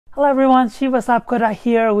Hello everyone, Shiva Sapkota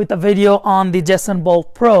here with a video on the Jetson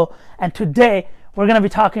Bolt Pro, and today we're going to be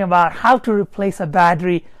talking about how to replace a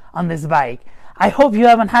battery on this bike. I hope you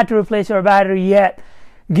haven't had to replace your battery yet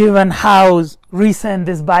given how recent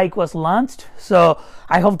this bike was launched, so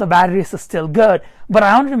I hope the battery is still good. But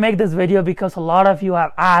I wanted to make this video because a lot of you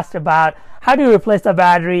have asked about how do you replace the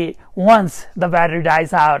battery once the battery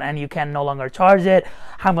dies out and you can no longer charge it.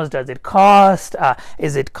 How much does it cost?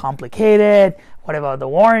 Is it complicated? What about the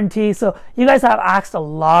warranty? So you guys have asked a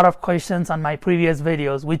lot of questions on my previous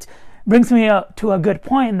videos, which brings me to a good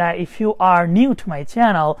point that if you are new to my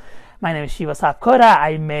channel, my name is Shiva Sapkota.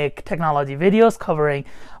 I make technology videos covering a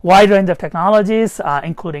wide range of technologies,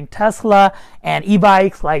 including Tesla and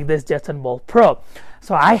e-bikes like this Jetson Bolt Pro.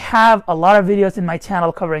 So I have a lot of videos in my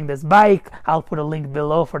channel covering this bike. I'll put a link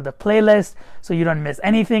below for the playlist so you don't miss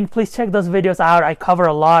anything. Please check those videos out. I cover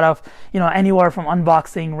a lot of, anywhere from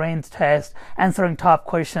unboxing, range test, answering top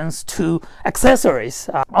questions to accessories.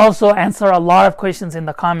 Also answer a lot of questions in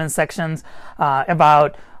the comment sections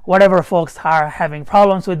about whatever folks are having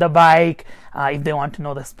problems with the bike, if they want to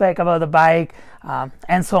know the spec about the bike,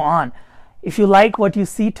 and so on. If you like what you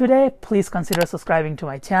see today, please consider subscribing to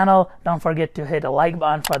my channel. Don't forget to hit a like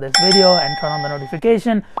button for this video and turn on the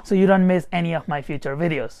notification so you don't miss any of my future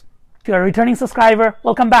videos. If you're a returning subscriber,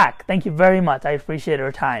 welcome back. Thank you very much. I appreciate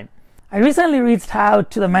your time. I recently reached out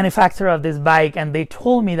to the manufacturer of this bike and they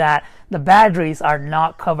told me that the batteries are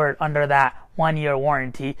not covered under that 1-year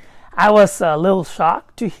warranty. I was a little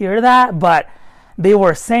shocked to hear that, but they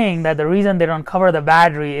were saying that the reason they don't cover the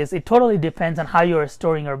battery is it totally depends on how you are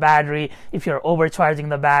storing your battery, if you're overcharging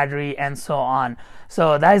the battery, and so on.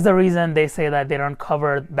 So that is the reason they say that they don't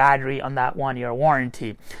cover battery on that 1-year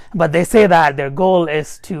warranty. But they say that their goal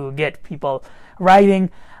is to get people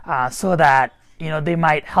riding so that they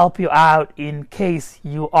might help you out in case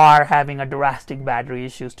you are having a drastic battery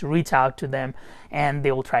issues, to reach out to them and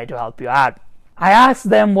they will try to help you out. I asked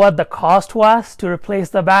them what the cost was to replace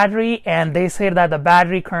the battery, and they said that the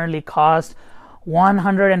battery currently costs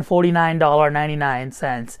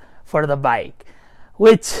 $149.99 for the bike,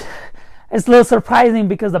 which is a little surprising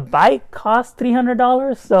because the bike costs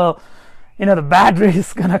 $300. So, the battery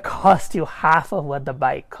is going to cost you half of what the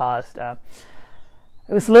bike cost. It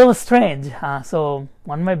was a little strange. So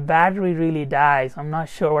when my battery really dies, I'm not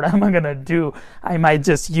sure what I'm going to do. I might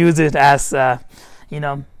just use it as,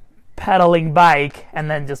 pedaling bike and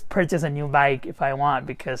then just purchase a new bike if I want,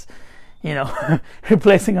 because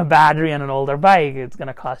replacing a battery on an older bike, it's going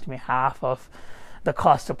to cost me half of the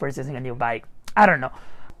cost of purchasing a new bike. I don't know.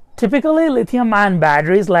 Typically lithium-ion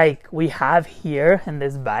batteries like we have here in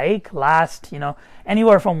this bike last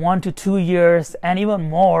anywhere from 1 to 2 years and even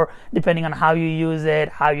more depending on how you use it,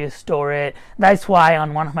 how you store it. That's why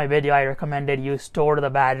on one of my videos I recommended you store the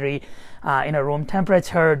battery in a room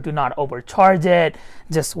temperature. Do not overcharge it.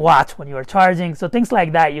 Just watch when you are charging. So things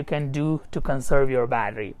like that you can do to conserve your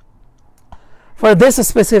battery. For this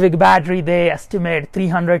specific battery, they estimate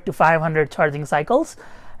 300 to 500 charging cycles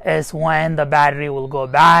is when the battery will go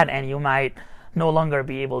bad and you might no longer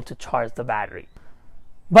be able to charge the battery.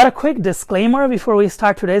 But a quick disclaimer before we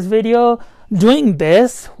start today's video. Doing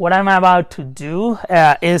this, what I'm about to do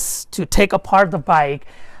is to take apart the bike,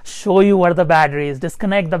 show you where the battery is,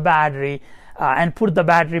 disconnect the battery, and put the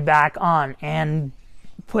battery back on and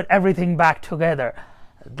put everything back together.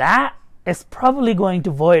 That is probably going to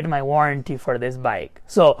void my warranty for this bike.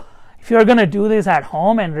 So if you're going to do this at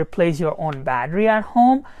home and replace your own battery at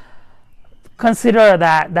home, consider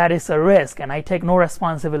that that is a risk and I take no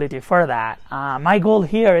responsibility for that. My goal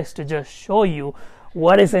here is to just show you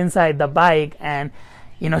what is inside the bike and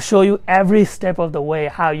show you every step of the way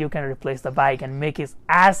how you can replace the bike and make it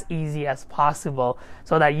as easy as possible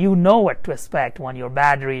so that you know what to expect when your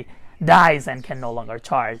battery dies and can no longer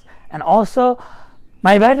charge. And also,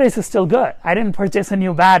 my battery is still good. I didn't purchase a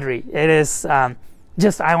new battery. It is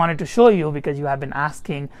just I wanted to show you because you have been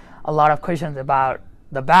asking a lot of questions about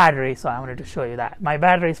the battery, so I wanted to show you that. My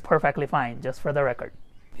battery is perfectly fine, just for the record.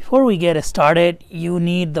 Before we get started, you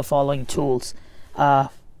need the following tools.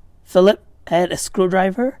 Phillips head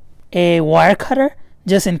screwdriver, a wire cutter,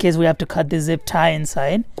 just in case we have to cut the zip tie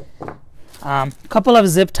inside, couple of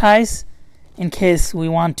zip ties in case we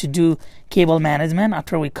want to do cable management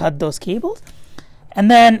after we cut those cables, and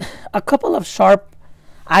then a couple of sharp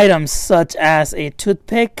items such as a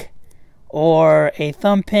toothpick or a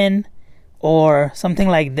thumb pin or something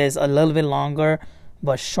like this, a little bit longer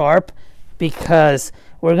but sharp, because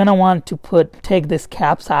we're gonna want to take these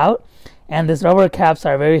caps out, and these rubber caps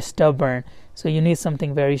are very stubborn, so you need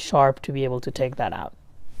something very sharp to be able to take that out.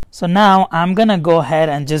 So now I'm gonna go ahead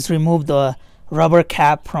and just remove the rubber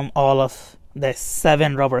cap from all of the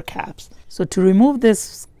 7 rubber caps. So to remove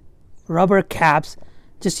this rubber caps,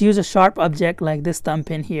 just use a sharp object like this thumb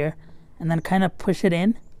pin here, and then kind of push it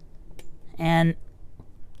in and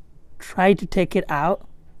try to take it out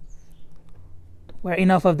where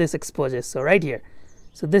enough of this exposes. So right here.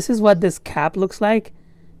 So this is what this cap looks like.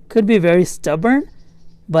 Could be very stubborn,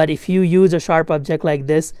 but if you use a sharp object like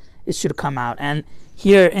this, it should come out. And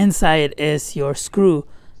here inside is your screw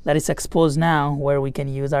that is exposed now, where we can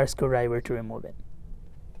use our screwdriver to remove it.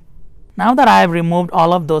 Now that I have removed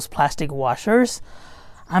all of those plastic washers,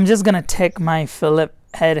 I'm just gonna take my Phillips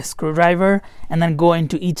head screwdriver and then go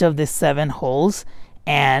into each of these 7 holes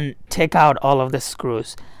and take out all of the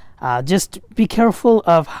screws. Just be careful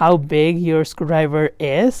of how big your screwdriver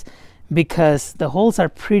is, because the holes are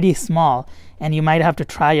pretty small and you might have to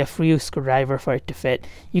try a free screwdriver for it to fit.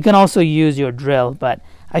 You can also use your drill, but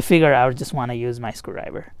I figure I would just want to use my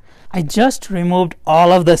screwdriver. I just removed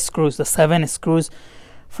all of the screws, the 7 screws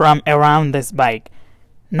from around this bike.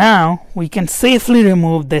 Now we can safely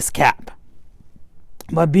remove this cap.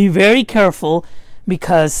 But be very careful,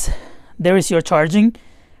 because there is your charging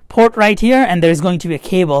port right here, and there is going to be a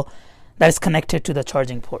cable that is connected to the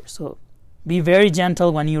charging port. So be very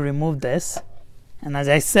gentle when you remove this. And as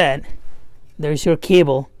I said, there's your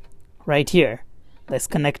cable right here that's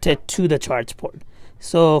connected to the charge port.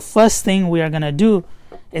 So first thing we are going to do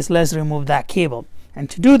is let's remove that cable. And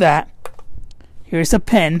to do that, here's a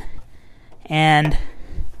pin, and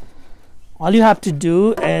all you have to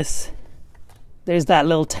do is, there's that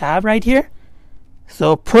little tab right here.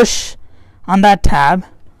 So push on that tab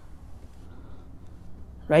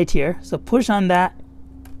right here. So push on that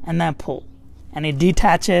and then pull, and it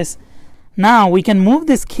detaches. Now we can move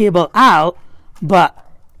this cable out,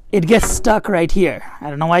 but it gets stuck right here. I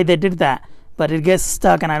don't know why they did that, but it gets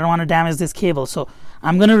stuck and I don't want to damage this cable. So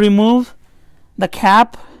I'm going to remove the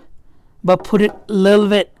cap, but put it a little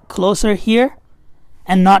bit closer here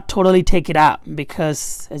and not totally take it out,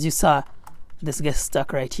 because as you saw, this gets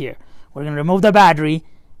stuck right here. We're going to remove the battery,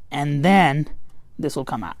 and then this will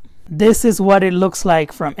come out. This is what it looks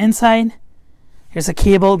like from inside. Here's a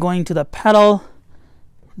cable going to the pedal.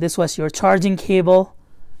 This was your charging cable.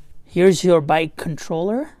 Here's your bike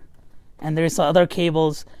controller, and there's other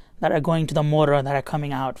cables that are going to the motor that are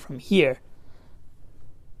coming out from here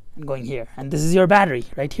and going here. And this is your battery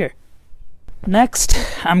right here. Next,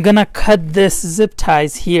 I'm gonna cut this zip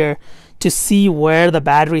ties here to see where the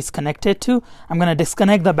battery is connected to. I'm gonna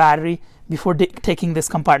disconnect the battery before taking this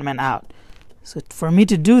compartment out. So for me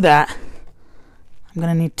to do that, I'm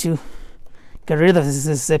gonna need to get rid of this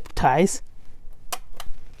zip ties.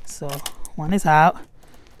 So one is out.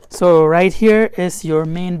 So right here is your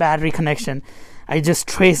main battery connection. I just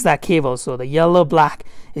traced that cable. So the yellow black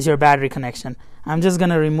is your battery connection. I'm just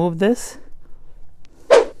gonna remove this,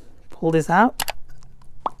 pull this out,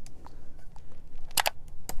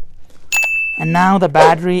 and now the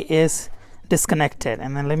battery is disconnected.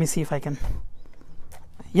 And then let me see if I can,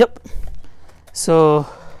 yep. So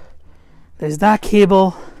there's that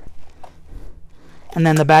cable, and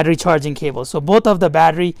then the battery charging cable. So both of the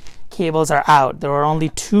battery cables are out. There are only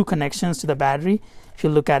 2 connections to the battery. If you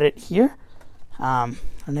look at it here, I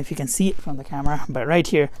don't know if you can see it from the camera, but right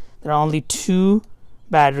here there are only 2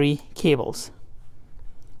 battery cables.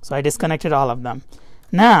 So I disconnected all of them.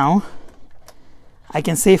 Now I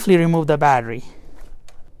can safely remove the battery.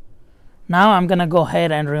 Now I'm gonna go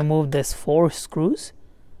ahead and remove this 4 screws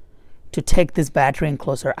to take this battery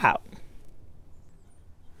enclosure out.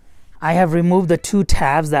 I have removed the 2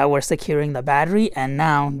 tabs that were securing the battery, and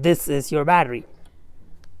now this is your battery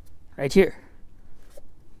right here.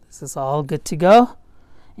 This is all good to go,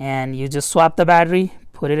 and you just swap the battery,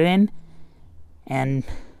 put it in, and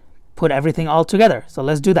put everything all together. So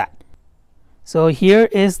let's do that. So here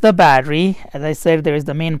is the battery. As I said, there is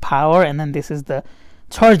the main power, and then this is the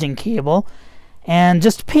charging cable. And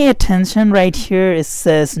just pay attention right here, it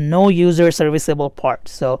says no user serviceable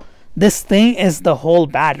parts. So this thing is the whole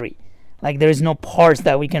battery. Like, there is no parts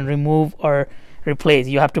that we can remove or replace.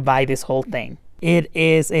 You have to buy this whole thing. It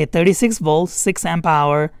is a 36 volt, 6 amp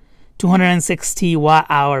hour, 260 watt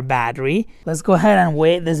hour battery. Let's go ahead and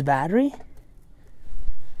weigh this battery.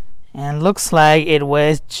 And looks like it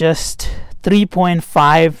weighs just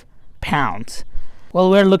 3.5 pounds. While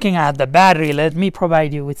we're looking at the battery, let me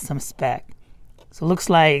provide you with some spec. So it looks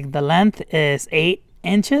like the length is 8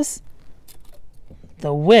 inches.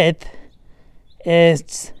 The width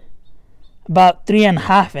is about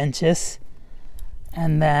 3.5 inches.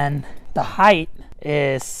 And then the height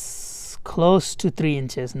is close to 3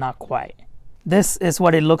 inches, not quite. This is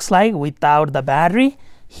what it looks like without the battery.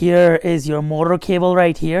 Here is your motor cable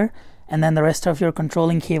right here, and then the rest of your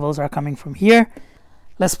controlling cables are coming from here.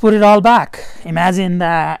 Let's put it all back. Imagine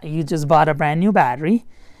that you just bought a brand new battery,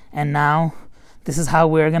 and now this is how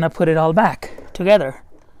we're gonna put it all back together.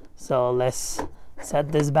 So let's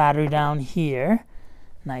set this battery down here,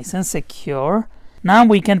 nice and secure. Now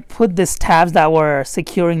we can put these tabs that were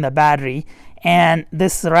securing the battery, and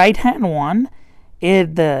this right hand one,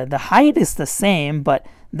 the height is the same, but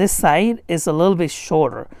this side is a little bit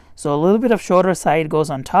shorter. So a little bit of shorter side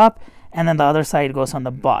goes on top, and then the other side goes on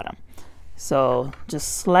the bottom. So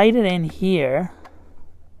just slide it in here,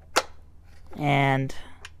 and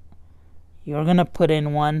you're gonna put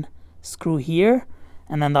in one screw here,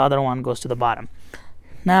 and then the other one goes to the bottom.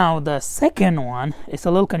 Now the second one is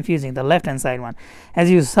a little confusing, the left hand side one.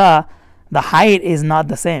 As you saw, the height is not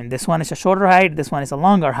the same. This one is a shorter height, this one is a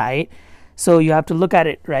longer height. So you have to look at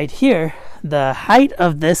it right here. The height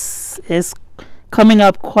of this is coming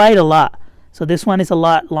up quite a lot. So this one is a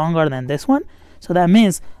lot longer than this one. So that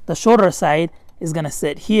means the shorter side is gonna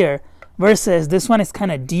sit here, versus this one is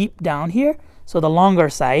kind of deep down here. So the longer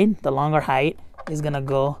side, the longer height, is gonna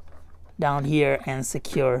go down here and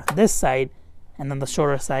secure this side, and then the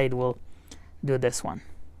shorter side will do this one.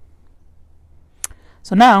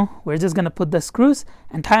 So now we're just gonna put the screws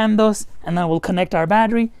and tighten those, and then we'll connect our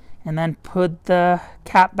battery and then put the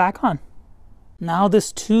cap back on. Now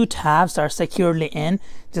these two tabs are securely in.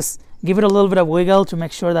 Just give it a little bit of wiggle to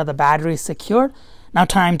make sure that the battery is secured. Now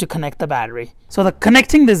time to connect the battery. So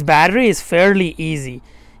connecting this battery is fairly easy.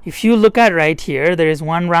 If you look at right here, there is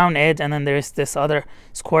one round edge and then there's this other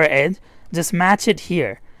square edge. Just match it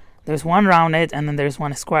here. There's one round edge and then there's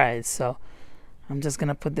one square edge. So I'm just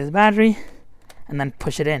gonna put this battery and then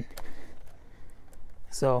push it in.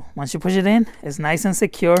 So once you push it in, it's nice and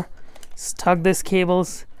secure. Just tug these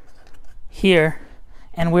cables here,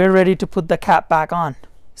 and we're ready to put the cap back on.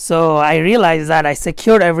 So I realized that I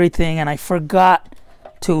secured everything and I forgot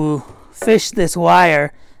to fish this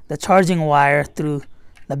wire, the charging wire, through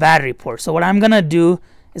the battery port. So what I'm gonna do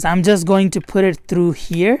is I'm just going to put it through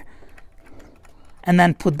here and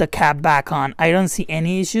then put the cap back on. I don't see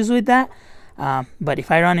any issues with that, but if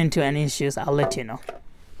I run into any issues, I'll let you know.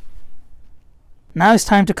 Now it's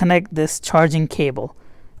time to connect this charging cable.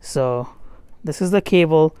 So this is the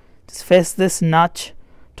cable. Just face this notch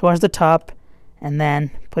towards the top and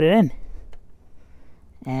then put it in,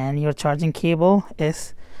 and your charging cable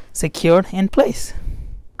is secured in place.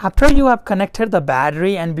 After you have connected the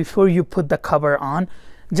battery and before you put the cover on,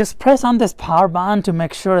 just press on this power button to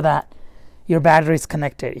make sure that your battery is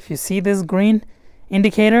connected. If you see this green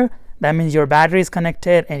indicator, that means your battery is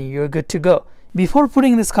connected and you're good to go. Before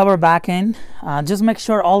putting this cover back in, just make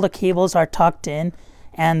sure all the cables are tucked in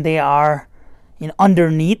and they are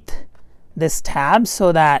underneath this tab,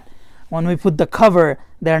 so that when we put the cover,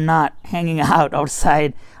 they're not hanging out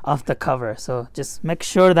outside of the cover. So just make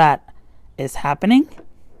sure that is happening.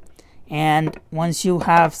 And once you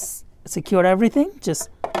have secured everything, just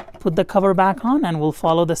put the cover back on, and we'll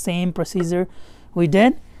follow the same procedure we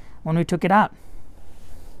did when we took it out.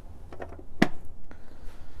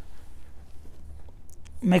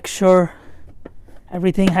 Make sure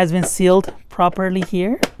everything has been sealed properly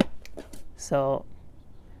here. So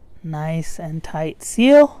nice and tight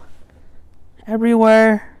seal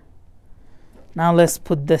everywhere. Now let's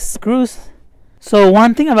put the screws. So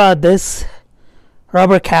one thing about this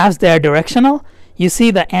rubber caps, they are directional. You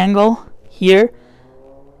see the angle here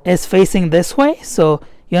is facing this way, so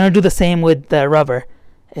you're gonna do the same with the rubber.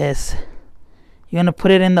 Is you're gonna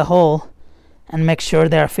put it in the hole and make sure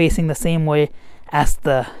they are facing the same way as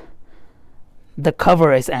the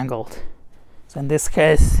cover is angled. So in this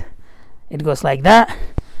case, it goes like that,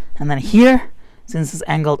 and then here, since it's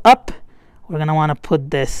angled up, we're gonna want to put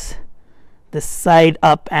this side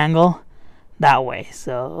up angle that way.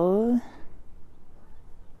 So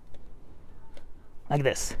like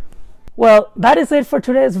this. Well, that is it for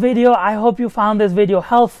today's video. I hope you found this video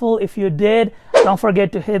helpful. If you did, don't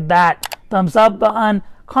forget to hit that thumbs up button.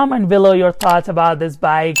 Comment below your thoughts about this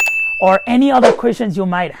bike, or any other questions you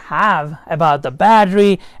might have about the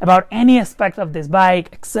battery, about any aspect of this bike,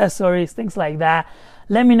 accessories, things like that.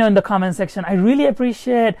 Let me know in the comment section. I really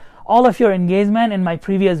appreciate all of your engagement in my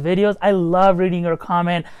previous videos. I love reading your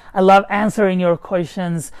comment. I love answering your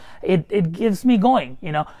questions. It gives me going.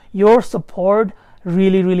 Your support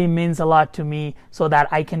really means a lot to me, so that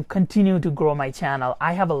I can continue to grow my channel.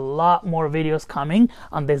 I have a lot more videos coming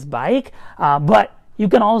on this bike, but you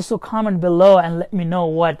can also comment below and let me know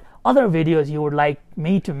what other videos you would like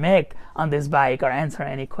me to make on this bike, or answer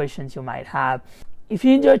any questions you might have. If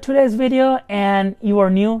you enjoyed today's video and you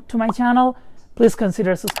are new to my channel, please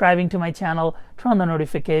consider subscribing to my channel, turn on the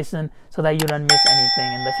notification so that you don't miss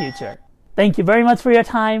anything in the future. Thank you very much for your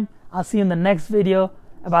time. I'll see you in the next video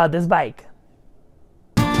about this bike.